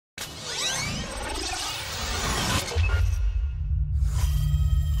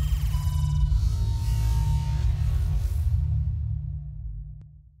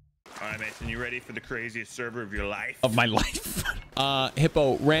Mason, you ready for the craziest server of your life? Of my life.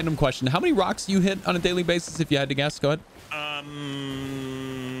 Hippo, random question. How many rocks do you hit on a daily basis if you had to guess? Go ahead.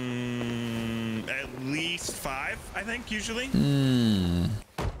 At least 5, I think, usually.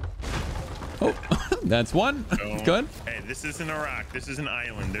 Oh, that's one. So, Good. Hey, this isn't a rock. This is an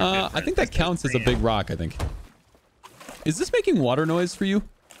island. I think that counts as a big rock, I think. Is this making water noise for you?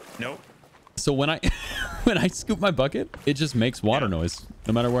 Nope. So when I when I scoop my bucket, it just makes water noise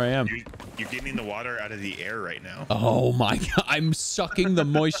no matter where I am. You're getting the water out of the air right now. Oh my God. I'm sucking the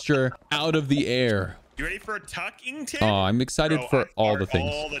moisture out of the air. You ready for a tucking tip? Oh, I'm excited for all the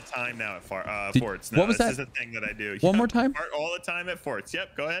things. All the time now at forts. What was that? This is a thing that I do. One more time? Fart all the time at forts.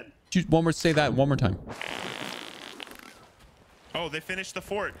 Yep, go ahead. Say that one more time. Oh, they finished the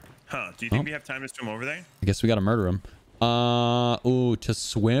fort. Huh. Do you think we have time to swim over there? I guess we got to murder him. Ooh, to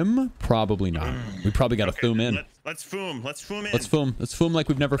swim? Probably not. We probably got to foom in. Let's foom. Let's foom in. Let's foom. Let's foom like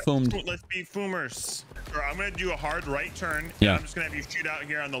we've never foomed. Let's be foomers. I'm going to do a hard right turn. Yeah. I'm just going to have you shoot out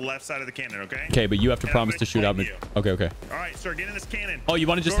here on the left side of the cannon, okay? Okay, but you have to promise to shoot out. Okay, okay. All right, sir, get in this cannon. Oh, you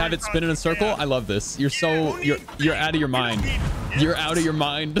want to just have it spin in a circle? I love this. You're you're out of your mind. You're out of your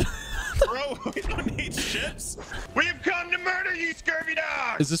mind. Bro, we don't need ships. We've come to murder you, scurvy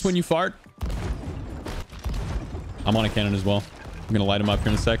dog. Is this when you fart? I'm on a cannon as well. I'm gonna light him up here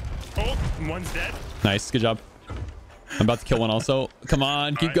in a sec. Oh, one's dead. Nice, good job. I'm about to kill one also. Come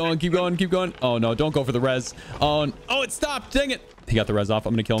on, keep going, keep going, keep going. Oh no, don't go for the res. Oh, it stopped. Dang it. He got the res off.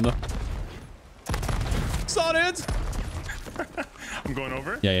 I'm gonna kill him though. Saw it. I'm going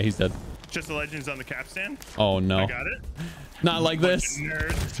over. Yeah, he's dead. Just the legends on the capstan. Oh no. I got it. Not like this.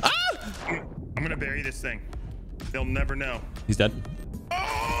 Ah! I'm gonna bury this thing. They'll never know. He's dead.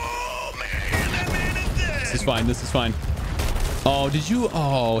 Oh man, that man is dead. This is fine. This is fine. Oh, did you?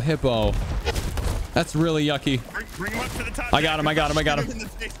 Oh, Hippo. That's really yucky. Bring him up to the top. I got him. I got him. I got him.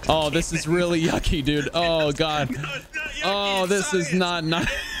 Oh, this is really yucky, dude. Oh God. No, it's not yucky, Oh, this science. is not.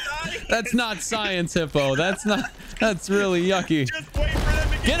 That's not science, Hippo. That's not. That's really yucky. Just wait for them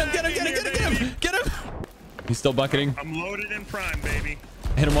to Get him! Get him! Get him! Get him! Get him! Get him! He's still bucketing. I'm loaded in prime, baby.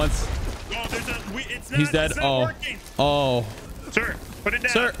 Hit him once. Oh, it's not. He's dead. It's not working. Oh. Sir, put it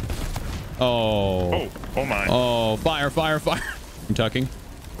down. Sir. Oh. Oh my. Oh, fire, fire, fire. I'm tucking.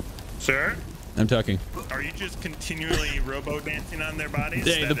 Sir? I'm tucking. Are you just continually robo dancing on their bodies?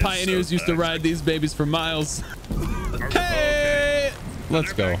 Hey, the pioneers used to ride these babies for miles. Hey!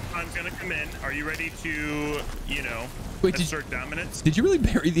 Let's go. I'm gonna come in. Are you ready to, Wait, assert dominance? Did you really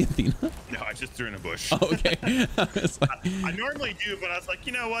bury the Athena? No, I just threw in a bush. Oh, okay. I normally do, but I was like,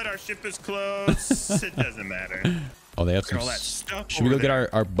 you know what? Our ship is close. It doesn't matter. Oh, they have some. All that stuff. Should we go get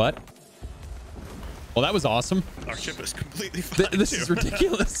our butt? Well, that was awesome. Our ship is completely fine. This is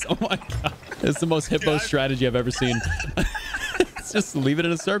ridiculous. Oh my God. It's the most Hippo strategy I've ever seen. It's just leave it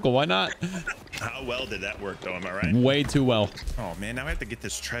in a circle. Why not? How well did that work, though? Am I right? Way too well. Oh, man. Now I have to get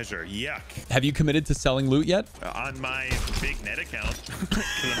this treasure. Yuck. Have you committed to selling loot yet? On my big net account. Because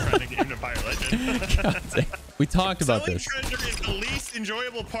I'm trying to get into Pirate Legend. We talked about this. Selling treasure is the least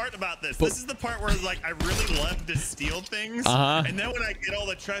enjoyable part about this. This is the part where, like, I really love to steal things. And then when I get all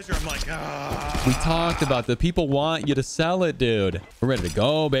the treasure, I'm like, ah. We talked about the people want you to sell it, dude. We're ready to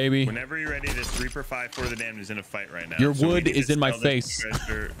go, baby. Whenever you're ready, this Reaper 5 for the Damned is in a fight right now. Your wood is in my face.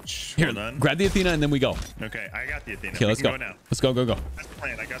 Here, grab the Athena and then we go. Okay, I got the Athena. Okay, let's go. Now. Let's go, go, go. That's the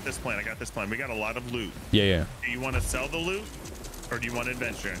plan. I got this plan. I got this plan. We got a lot of loot. Yeah, yeah. Do you want to sell the loot or do you want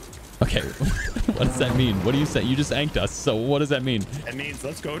adventure? Okay. What does that mean? What do you say? You just anked us. So what does that mean? It means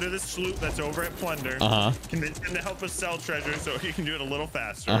let's go to this sloop that's over at Plunder. Convince him to help us sell treasure so he can do it a little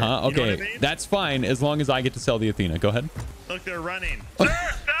faster. Okay. You know what I mean? That's fine as long as I get to sell the Athena. Go ahead. Look, they're running. Sir,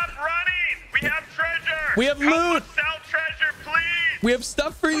 stop running. We have treasure. We have loot. Sell treasure, please. We have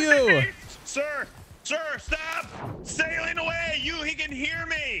stuff for you. Sir, stop sailing away. He can hear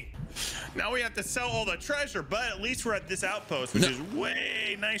me. Now we have to sell all the treasure, but at least we're at this outpost, which is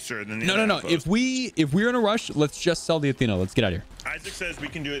way nicer than the other outpost. If we're in a rush, let's just sell the Athena. Let's get out of here. Isaac says we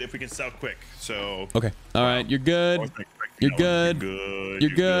can do it if we can sell quick. So okay. All right, you're good. You're good. You're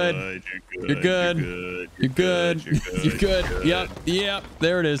good. You're good. You're good. You're good. Yep.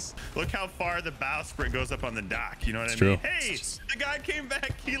 There it is. Look how far the bowsprit goes up on the dock. You know what I mean? True. Hey, the guy came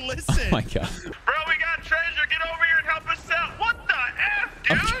back. He listened. Oh my God. Bro, we got treasure. Get over here and help us sell. What the F,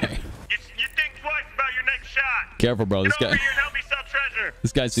 dude? Okay. You think twice about your next shot. Careful, bro. Get over here and help me sell treasure.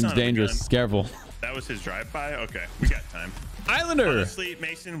 This guy seems dangerous. Careful. That was his drive-by? Okay, we got time. Islander. Honestly,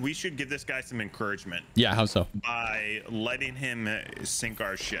 Mason, we should give this guy some encouragement. Yeah, how so? By letting him sink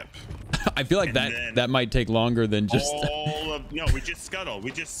our ship. I feel like that might take longer than just. No, we just scuttle.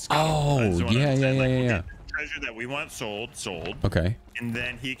 Oh, yeah. treasure that we want sold. Okay. And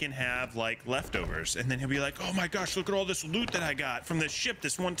then he can have like leftovers, and then he'll be like, "Oh my gosh, look at all this loot that I got from this ship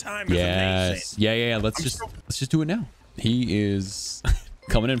this one time." It was amazing. Yeah. Let's just do it now. He is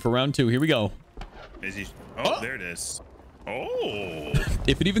coming in for round 2. Here we go. Is he? Oh, there it is. Oh.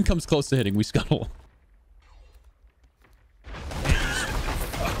 If it even comes close to hitting, we scuttle.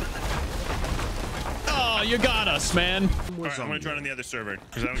 Oh, you got us, man. All right, I'm gonna join on the other server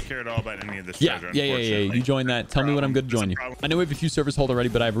because I don't care at all about any of this Yeah. treasure. You join that. Tell me when I'm good to join you. I know we have a few servers hold already,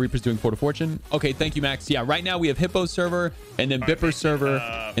 but I have Reapers doing Port of Fortune. Okay, thank you, Max. Yeah, right now we have Hitbo server and then Bipper server,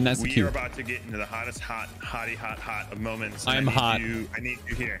 and that's the queue. We are about to get into the hottest hot of moments. I'm hot. I need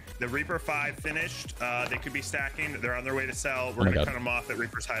you here. The Reaper 5 finished. They could be stacking. They're on their way to sell. We're gonna cut them off at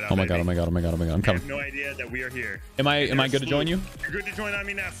Reaper's hideout. Oh my god. I'm coming. I have no idea that we are here. Am I good to join you? You're good to join on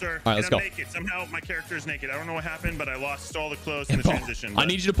me now, sir. All right, let's go. Naked. Somehow my character is naked. I don't know what happened, but I lost all the clothes in the transition. I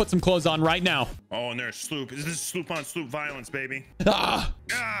need you to put some clothes on right now. Oh, and there's sloop. This is sloop on sloop violence, baby. Sloop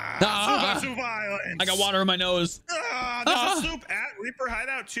on sloop violence. I got water in my nose. There's a sloop at Reaper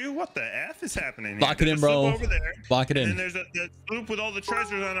hideout too. What the F is happening here? Lock it in, bro. Over there. Lock it in. And then there's the sloop with all the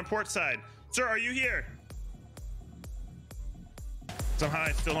treasures on the port side. Sir, are you here? Somehow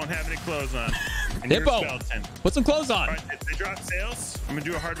I still don't have any clothes on. Hitbo, put some clothes on. All right, they dropped sails. I'm gonna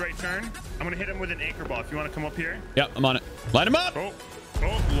do a hard right turn. I'm gonna hit him with an anchor ball. If you want to come up here. Yep, I'm on it. Light him up. Oh,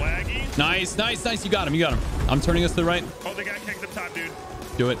 laggy. Nice. You got him. I'm turning us to the right. Oh, they got kegs up top, dude.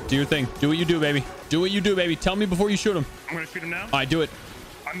 Do it. Do your thing. Do what you do, baby. Tell me before you shoot him. I'm gonna shoot him now. All right, do it.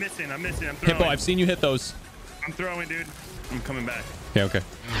 I'm missing. I'm throwing. Hitbo, I've seen you hit those. I'm throwing, dude. I'm coming back. Okay.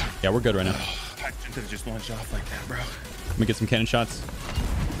 Yeah, we're good right now. I shouldn't have just launched off like that, bro. Let me get some cannon shots.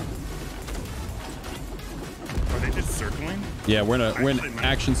 Are they just circling? Yeah, we're in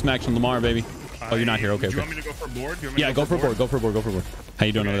action smaction Lamar, baby. Oh, you're not here. Okay. Do you want me to go for a board? Yeah, go for a board. Go for a board. How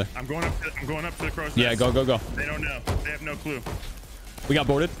you doing over there? I'm going up to the crow's nest. Yeah, go. They don't know. They have no clue. We got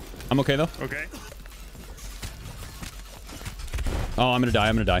boarded. I'm okay though. Okay. Oh, I'm gonna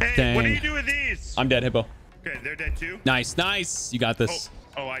die. Hey, Dang. what do you do with these? I'm dead, Hitbo. Okay, they're dead too. Nice. You got this.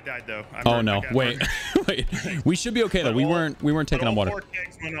 Oh, I died though. Oh no! Wait. We should be okay though. We weren't taking on water. 4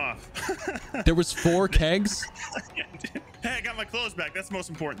 kegs went off. There was 4 kegs. Yeah, hey, I got my clothes back. That's the most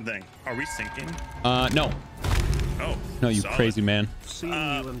important thing. Are we sinking? No. Oh. No, you solid. Crazy man.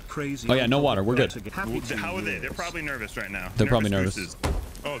 Oh yeah, no water. We're good. How are they? They're probably nervous right now. They're probably nervous. Gooses.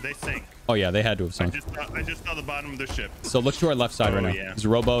 Oh, they sink. Oh yeah, they had to have sunk. I just saw the bottom of their ship. So look to our left side right now. Yeah. There's a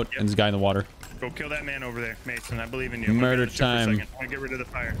rowboat and there's a guy in the water. Go kill that man over there, Mason. I believe in you. Murder time. I want to get rid of the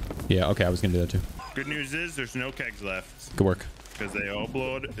fire. Yeah, okay, I was gonna do that too. Good news is there's no kegs left. Good work. Because they all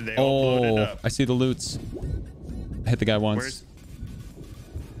bloated up. I see the loots. I hit the guy once.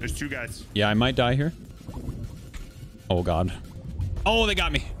 There's 2 guys. Yeah, I might die here. Oh god. Oh, they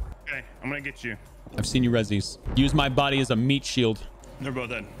got me. Okay, I'm gonna get you. I've seen you res these. Use my body as a meat shield. They're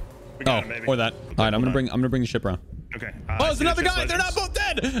both dead. We got 'em, baby. Or that. All right, I'm gonna bring the ship around. Okay. Oh, there's another guy. They're not both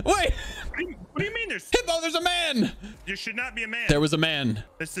dead. Wait. What do you mean there's... Hitbo, there's a man. There should not be a man. There was a man.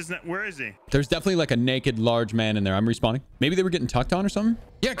 This is not... Where is he? There's definitely like a naked large man in there. I'm respawning. Maybe they were getting tucked on or something.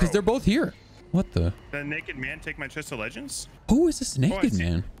 Yeah, because they're both here. What the? The naked man take my chest of legends? Who is this naked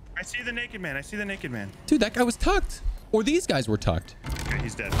man? I see the naked man. Dude, that guy was tucked. Or these guys were tucked. Okay,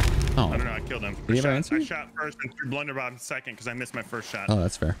 he's dead. Oh. I don't know. I killed him. I shot first and threw blunderbob second because I missed my first shot. Oh,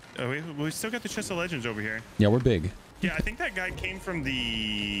 that's fair. Oh, we still got the chest of legends over here. Yeah, we're big. Yeah, I think that guy came from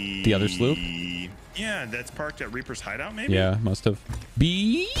the other sloop. Yeah, that's parked at Reaper's hideout, maybe. Yeah, must have.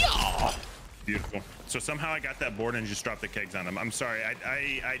 Beautiful. So somehow I got that board and just dropped the kegs on him. I'm sorry.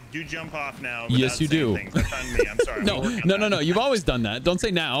 I do jump off now. Yes, you do. That's on me. I'm sorry. No. You've always done that. Don't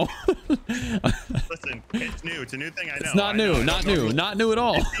say now. Listen, it's new. It's a new thing. I know. It's not new. Not new at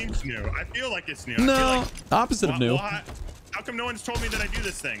all. It seems new. I feel like it's new. No, I feel like, opposite of new. How come no one's told me that I do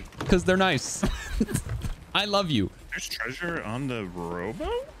this thing? Because they're nice. I love you. There's treasure on the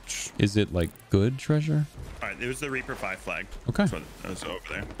rowboat? Is it like good treasure? All right, it was the Reaper 5 flag. Okay. So that was over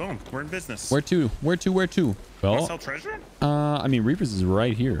there. Boom, we're in business. Where to? Well, sell treasure? I mean, Reapers is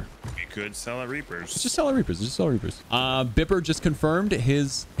right here. We could sell at Reapers. Let's just sell at Reapers. Bipper just confirmed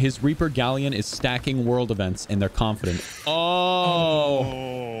his Reaper galleon is stacking world events, and they're confident. Oh,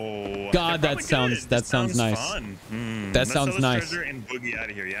 God, that sounds nice. Fun. That sounds nice. Treasure and boogie out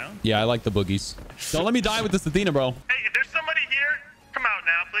of here, yeah? Yeah, I like the boogies. Don't let me die with this Athena, bro. Hey, if there's somebody here, come out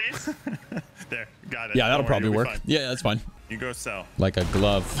now, please. There, got it. Yeah, that'll probably work. Yeah, that's fine. You go sell. Like a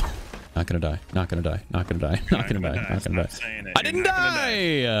glove. Not gonna die. I didn't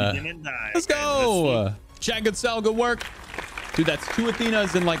die. Let's go. Chat, good sell. Good work. Dude, that's 2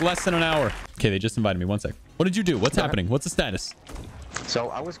 Athenas in like less than an hour. Okay, they just invited me. 1 sec. What did you do? What's happening? What's the status? So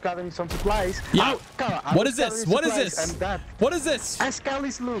I was gathering some supplies. Yeah. I What was is this? gathering What is supplies, this? And that. What is this?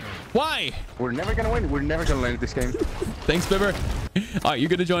 Ascali's loot. Why? We're never gonna win. We're never gonna win this game. Thanks, Bibber. All right, you're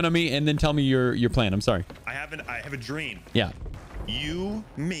gonna join on me and then tell me your plan. I'm sorry. I have a dream. Yeah. You,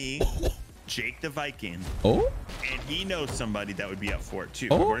 me, Jake the Viking. Oh. And he knows somebody that would be up for it too.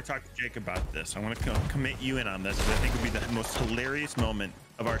 Oh. We're gonna talk to Jake about this. I want to commit you in on this because I think it would be the most hilarious moment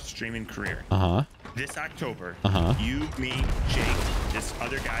of our streaming career. This October, you, me, Jake, this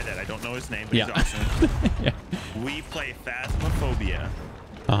other guy that I don't know his name, but he's awesome. Yeah. We play Phasmophobia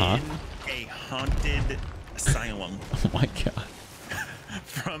in a haunted asylum. Oh my god.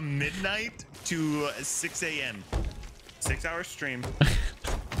 From midnight to 6 a.m. 6-hour stream.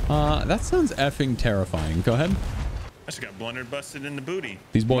 That sounds effing terrifying. Go ahead. I just got blundered, busted in the booty.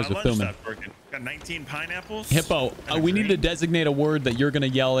 These boys My are lunch filming. stopped working. Got 19 pineapples. Hippo, we need to designate a word that you're gonna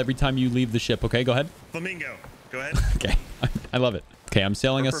yell every time you leave the ship. Okay, go ahead. Flamingo. Go ahead. Okay, I love it. Okay, I'm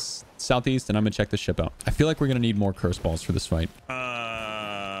sailing us southeast, and I'm gonna check this ship out. I feel like we're gonna need more curse balls for this fight.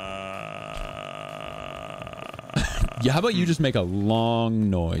 Yeah, how about you just make a long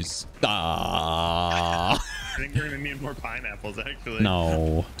noise? Ah. I think we're gonna need more pineapples, actually.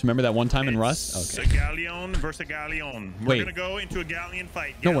 No. Remember that one time in Rust? Okay. A galleon versus a galleon. We're gonna go into a galleon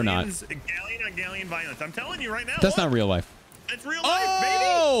fight. No, we're not. Galleon on galleon violence. I'm telling you right now. That's not real life. It's real life, baby.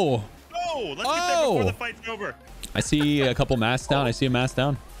 Oh! Let's get there before the fight's over. I see a couple masts down. I see a mast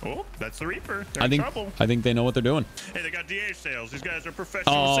down. Oh, that's the Reaper. They're in trouble. I think they know what they're doing. Hey, they got DH sails. These guys are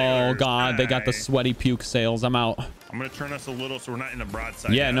professional sailors. Oh god, they got the sweaty puke sails. I'm out. I'm gonna turn us a little so we're not in the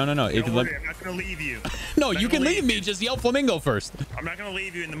broadside. Yeah, no. Don't worry, I'm not gonna leave you. No, you can leave me. Just yell flamingo first. I'm not gonna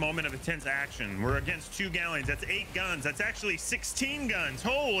leave you in the moment of intense action. We're against 2 galleons. That's 8 guns. That's actually 16 guns.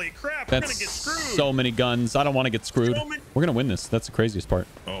 Holy crap! We're gonna get screwed. So many guns. I don't want to get screwed. We're gonna win this. That's the craziest part.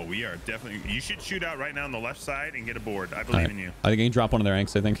 Oh, we are definitely. You should shoot out right now on the left side and get aboard. I believe in you. I think I can drop one of their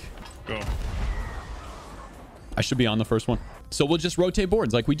anks. I think. Go. I should be on the first one. So we'll just rotate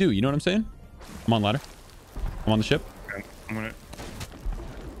boards like we do. You know what I'm saying? I'm on ladder. I'm on the ship. Okay, I'm gonna.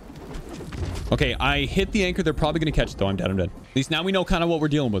 Okay, I hit the anchor. They're probably going to catch it, though. I'm dead. At least now we know kind of what we're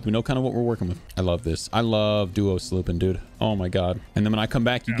dealing with. We know kind of what we're working with. I love this. I love duo slooping, dude. Oh, my God. And then when I come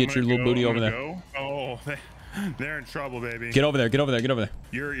back, you get your little booty over there. Oh, they're in trouble, baby. Get over there. Get over there. Get over there.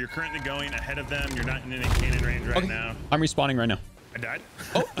 You're currently going ahead of them. You're not in any cannon range right now. I'm respawning right now. I died.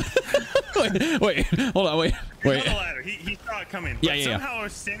 Oh. wait. Hold on. Wait. He's on the ladder. He saw it coming. Yeah, but somehow I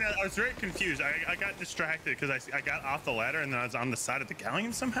was standing. I was very confused. I got distracted because I got off the ladder and then I was on the side of the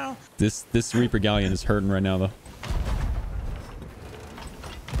galleon somehow. This Reaper galleon is hurting right now, though.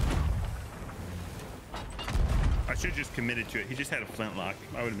 I should have just committed to it. He just had a flintlock.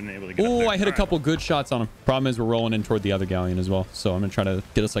 I would have been able to get Oh, up there. I hit a couple good shots on him. Problem is we're rolling in toward the other galleon as well. So I'm going to try to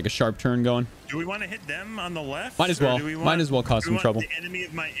get us like a sharp turn going. Do we want to hit them on the left? Might as well. Might as well cause some trouble. The enemy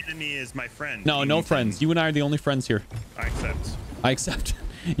of my enemy is my friend. No, no friends. You and I are the only friends here. I accept. I accept.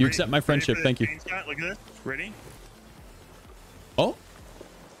 You accept my friendship. Thank you. Shot? Look at this. Ready? Oh.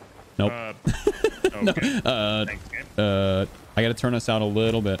 Nope. Okay. No. I got to turn us out a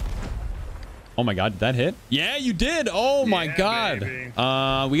little bit. Oh my God, did that hit? Yeah, you did. Oh my God. Baby.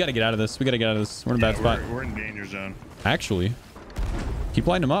 We got to get out of this. We're in a bad spot. We're in danger zone. Actually, keep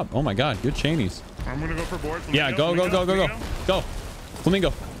lighting them up. Oh my God, good chainies. I'm gonna go for board. Flamingo, Yeah, go.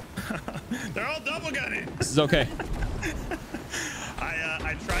 Flamingo. They're all double gunning. This is okay.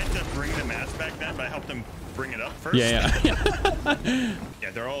 I tried to bring the mask back then, but I helped them bring it up first. Yeah.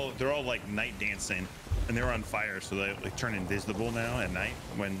 Yeah, they're all like night dancing, and they're on fire, so they like turn invisible now at night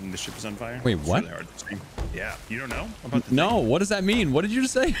when the ship is on fire. Wait, what? Really hard to see. Yeah, you don't know about the No, what does that mean? What did you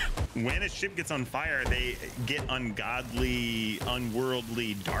just say? When a ship gets on fire, they get ungodly,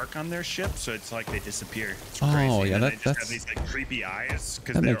 unworldly dark on their ship, so it's like they disappear. It's crazy. Oh, yeah, and that's they just have these like creepy eyes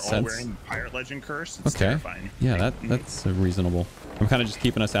because that they're makes all sense. wearing Pirate Legend curse. It's Okay. terrifying. Yeah, that's reasonable. I'm kind of just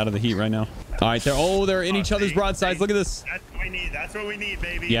keeping us out of the heat right now. All right, they're in each other's broadsides. Look at this. That's what we need. That's what we need,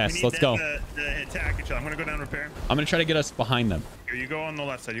 baby. Yes, we need let's go. To attack each other. I'm gonna go down and repair. I'm gonna try to get us behind them. Here, you go on the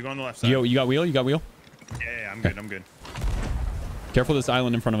left side. You go on the left side. You got wheel? Yeah, I'm good. I'm good. Careful of this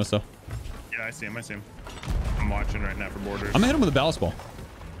island in front of us, though. Yeah, I see him. I'm watching right now for borders. I'm gonna hit him with a ballast ball.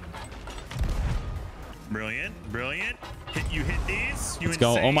 Brilliant. You hit these. Let's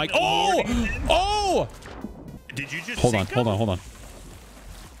go. Oh my. Oh! Did you just? Hold on.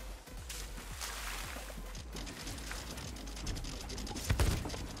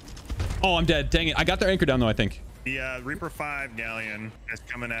 Oh, I'm dead. Dang it. I got their anchor down, though, I think. The Reaper 5 galleon is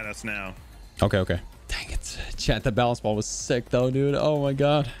coming at us now. Okay. Dang it. Chat, that ballast ball was sick, though, dude. Oh, my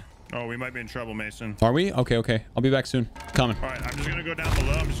God. Oh, we might be in trouble, Mason. Are we? Okay. I'll be back soon. Coming. All right, I'm just going to go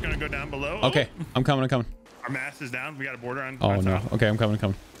down below. Okay. I'm coming. Our mass is down. We got a border on. Oh no. Okay, I'm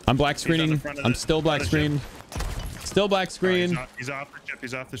coming. I'm black screening. I'm still black screen. Still black screen. He's off the ship.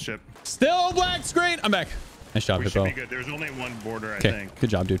 He's off the ship. Still black screen. I'm back. Nice job, We should be Hitbo. good. There's only one border, I Okay, think. good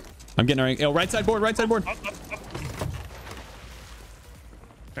job, dude. I'm getting our right side board. Right side board. Up.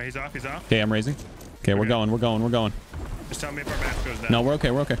 Okay, he's off. Okay, I'm raising. Okay, we're going. Just tell me if our mass goes down. No, we're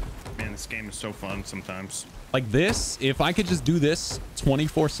okay. Man, this game is so fun sometimes. Like this, if I could just do this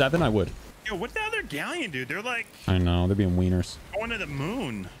 24/7, I would. Yo, what the other galleon, dude? They're like I know, they're being wieners. going to the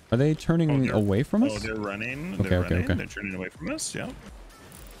moon. Are they turning away from us? Oh, they're running. Okay. They're turning away from us. Yeah.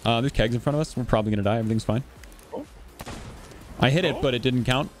 There's kegs in front of us. We're probably gonna die. Everything's fine. Oh. I hit it, but it didn't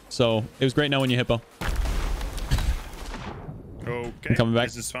count. So it was great knowing you, Hitbo. Okay. I'm coming back.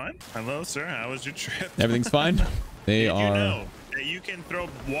 This is fine. Hello, sir. How was your trip? Everything's fine. They Did are. you know that you can throw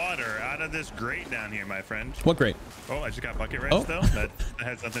water out of this grate down here, my friend? What great? Oh, I just got bucket rest though. That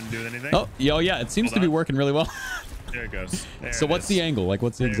has nothing to do with anything. Oh, yeah. It seems to be working really well. There it goes. There So it what's is. the angle? Like,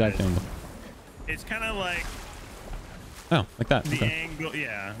 what's the exact angle? It's kind of like Oh, like that. the Okay. angle.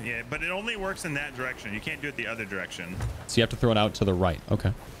 Yeah, but it only works in that direction. You can't do it the other direction. So you have to throw it out to the right.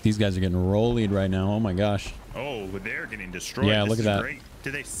 Okay. These guys are getting rollied right now. Oh my gosh. Oh, they're getting destroyed. Yeah, This look at is that. Great.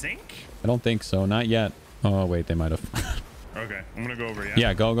 Did they sink? I don't think so. Not yet. Oh wait, they might have. Okay, I'm gonna go over. Yeah.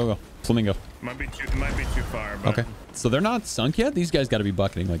 Yeah, go. Flamingo. Might be too far. But Okay. So they're not sunk yet? These guys got to be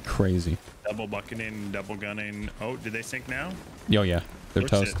bucketing like crazy. Double bucketing, double gunning. Oh, did they sink now? Yo, yeah. They're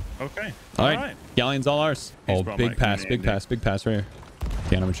What's toast. it? Okay. All right. Galleon's all ours. Oh, Baseball big might pass, come big in, pass, big pass right here.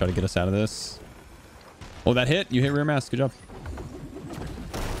 Okay, I'm going to try to get us out of this. Oh, that hit. You hit rear mass. Good job.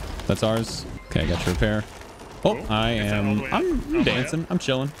 That's ours. Okay, I got your repair. Oh, I Is that all am. the way up? I'm All the way dancing. I'm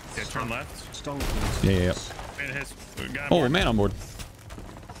chilling. Okay, turn left. Yeah. Man, we got him Oh, board. man on board.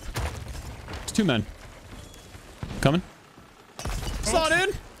 It's 2 men. Coming. Saw it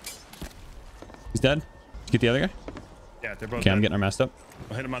in. He's dead. Did you get the other guy? Yeah, they're both. Okay, I'm dead. getting our messed up.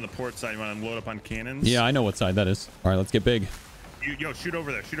 We'll hit him on the port side. You want to load up on cannons? Yeah, I know what side that is. All right, let's get big. Yo, shoot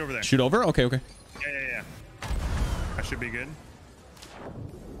over there. Shoot over there. Shoot over? Okay. Yeah. That should be good.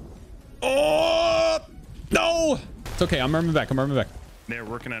 Oh, no. It's okay. I'm arming back. They're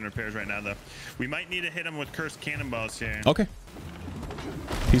working on repairs right now, though. We might need to hit them with cursed cannonballs here. Okay.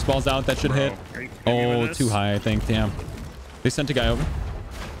 Peace balls out. That should hit. Are you Oh, with this? too high, I think. Damn. They sent a guy over.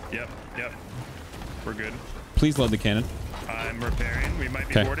 Yep. We're good. Please load the cannon. I'm repairing. We might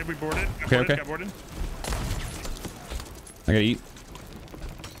be Okay. boarded. We boarded. Okay. Got boarded. I gotta eat.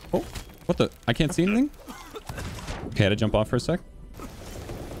 Oh, what the? I can't see anything? Okay, I had to jump off for a sec.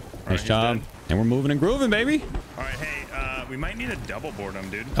 Nice he's job. dead. And we're moving and grooving, baby. All right, hey, we might need a double board them,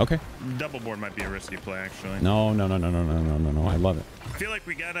 dude. Okay. Double board might be a risky play, actually. No. I love it. I feel like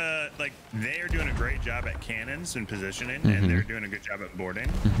we gotta, like, they are doing a great job at cannons and positioning, Mm-hmm. and they're doing a good job at boarding.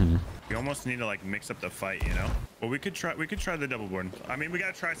 We almost need to, like, mix up the fight, you know? Well, we could try the double board. I mean, we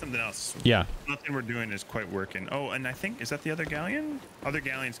gotta try something else. Yeah. Nothing we're doing is quite working. Oh, and I think, is that the other galleon? Other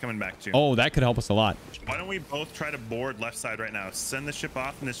galleon's coming back too. Oh, that could help us a lot. Why don't we both try to board left side right now? Send the ship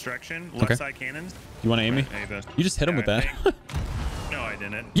off in this direction. Left Okay. side cannons. You want to aim me? Hey, You just hit him with that. No, I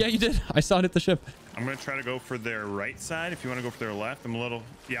didn't. Yeah, you did. I saw it hit the ship. I'm gonna try to go for their right side. If you want to go for their left, I'm a little.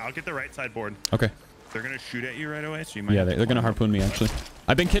 Yeah, I'll get the right side board. Okay. They're gonna shoot at you right away, so you might. Yeah, have they're gonna climb. harpoon me actually.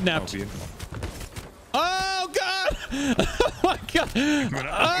 I've been Oh, kidnapped. beautiful. Oh god! Oh my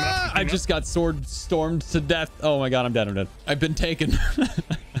god! I just got sword stormed to death. Oh my god, I'm dead. I've been taken.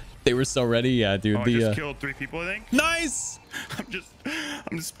 They were so ready. Yeah, dude. Oh, I just killed 3 people, I think. Nice.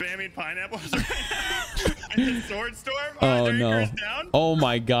 I'm spamming pineapples right now. And the sword storm. Oh their no. anchor is down. Oh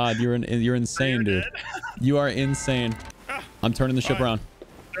my god, you're insane, dude. Dead. You are insane. I'm turning the ship All right. around.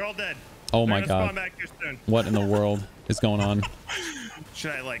 They're all dead. Oh They're my gonna god. Spawn back here soon. What in the world is going on?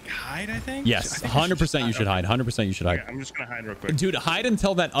 Should I like hide? I think. Yes, I think I 100% you should hide. 100% you should hide. Okay, I'm just gonna hide real quick. Dude, hide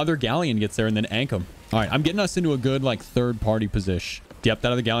until that other galleon gets there and then ank him. All right, I'm getting us into a good like third party position. Yep,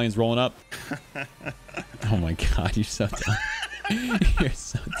 that other galleon's rolling up. Oh my god, you're so dumb. You're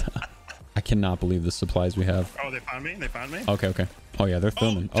so dumb. I cannot believe the supplies we have. Oh, they found me. They found me. Okay. Oh yeah, they're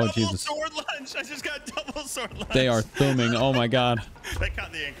thumbing. Oh, double Jesus. Sword lunge. I just got double sword lunge. They are thumbing. Oh my god. They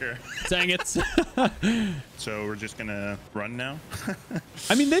caught the anchor. Dang it. So we're just gonna run now.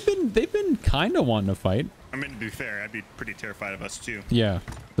 I mean, they've been kind of wanting to fight. I mean, to be fair, I'd be pretty terrified of us too. Yeah.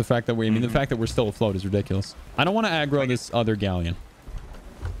 The fact that the fact that we're still afloat is ridiculous. I don't want to aggro this other galleon.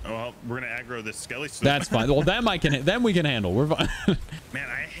 Well, we're gonna aggro this skelly. That's fine. Well, then we can handle. We're fine. Man,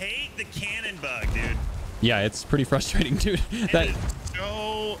 I hate the cannon bug, dude. Yeah, it's pretty frustrating, dude. It is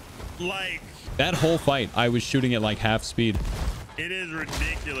so like. That whole fight, I was shooting at like half speed. It is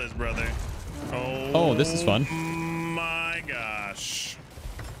ridiculous, brother. Oh, this is fun. My gosh.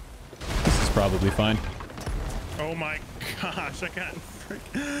 This is probably fine. Oh my gosh, I got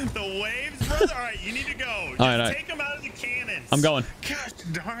the waves, brother. All right, you need to go. Just take them out of the cannons. I'm going. Gosh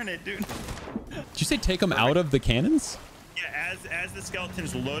darn it, dude. Did you say take them out of the cannons? Yeah, as the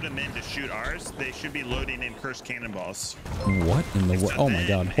skeletons load them in to shoot ours, they should be loading in cursed cannonballs. What in the world? Oh my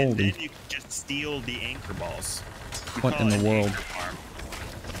god, holy. And then you can just steal the anchor balls. What in the world?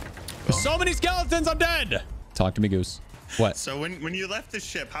 So many skeletons, I'm dead. Talk to me, Goose. What? So when you left the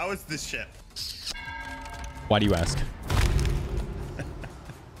ship, how is the ship? Why do you ask?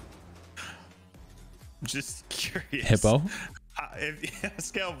 Just curious. Hippo? If on a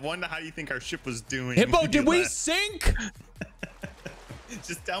scale of 1 to how do you think our ship was doing? Hippo, did we sink?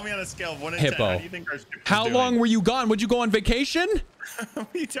 Just tell me on a scale of 1 to Hippo. 10, how do you think our ship was How doing? long were you gone? Would you go on vacation?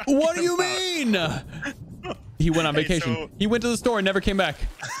 What do you mean? He went on vacation. So, he went to the store and never came back.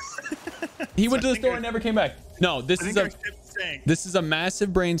 He went to the store and never came back. No, this is a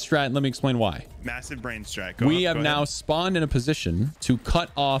massive brain strat. Let me explain why. Massive brain strat. We have now spawned in a position to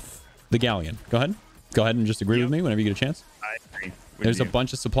cut off the galleon. Go ahead. Go ahead and just agree with me whenever you get a chance. I agree. There's a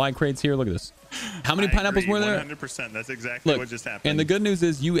bunch of supply crates here. Look at this. How many pineapples were there? 100%. That's exactly what just happened. And the good news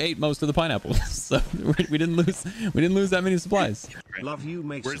is you ate most of the pineapples, so we didn't lose. We didn't lose that many supplies. Love you,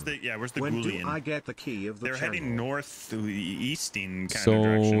 Mason. Where's the when Ghoulian? do I get the key of the They're channel? heading northeasting kind So of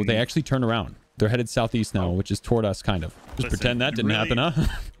direction. they actually turn around. They're headed southeast now, which is toward us, kind of. Just Listen, pretend that didn't happen, huh?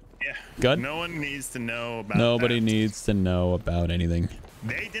 Yeah. Good. No one needs to know about Nobody that. needs to know about anything.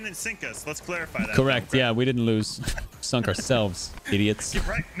 They didn't sink us. Let's clarify that. Correct. Yeah, we didn't lose. Sunk ourselves, idiots. Get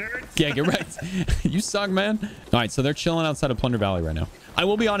right, nerds. Yeah, get right. You suck, man. All right, so they're chilling outside of Plunder Valley right now. I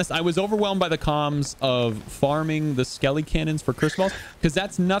will be honest, I was overwhelmed by the comms of farming the skelly cannons for curse balls, because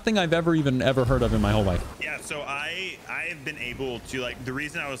that's nothing I've ever heard of in my whole life. Yeah, so I've been able to, like, the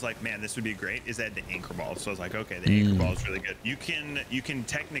reason I was like, man, this would be great is that the anchor ball. So I was like, okay, the anchor ball is really good. You can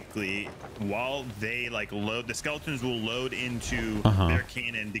technically, while they like load, the skeletons will load into their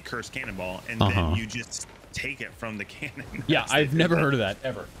cannon, the cursed cannonball, and then you just take it from the cannon. Yeah, I've never heard of that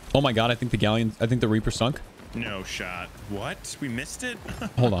ever. Oh my god, I think the Reaper sunk. No shot. What? We missed it?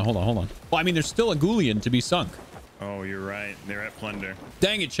 Hold on. Well, I mean, there's still a Ghoulian to be sunk. Oh, you're right. They're at Plunder.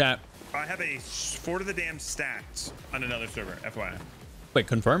 Dang it, chat. I have a Fort of the Damned stacked on another server, FYI. Wait,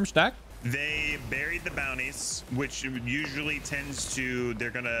 confirm stack? They buried the bounties, which usually tends to, they're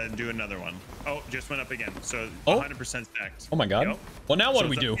going to do another one. Oh, just went up again. So 100% stacked. Oh my god. Yep. Well, now what do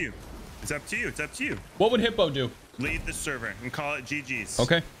we it's do? up to you. It's up to you. It's up to you. What would Hitbo do? Leave the server and call it GG's.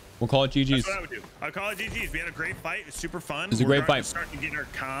 Okay. We'll call it GG's. That's what I would do. I'll call it GG's. We had a great fight. It's super fun. It's a great fight. We're starting to get our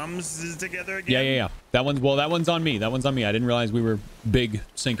comms together again. Yeah. That one's on me. That one's on me. I didn't realize we were big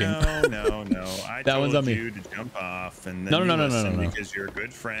sinking. No. I That one's on told me. you to jump off, and then no. Because you're a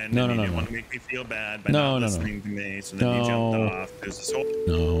good friend. No. You didn't want to make me feel bad by not listening to me, so then you jumped off. There's this whole.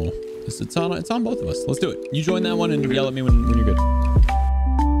 No. It's on both of us. Let's do it. You join that one and yell at me when you're good.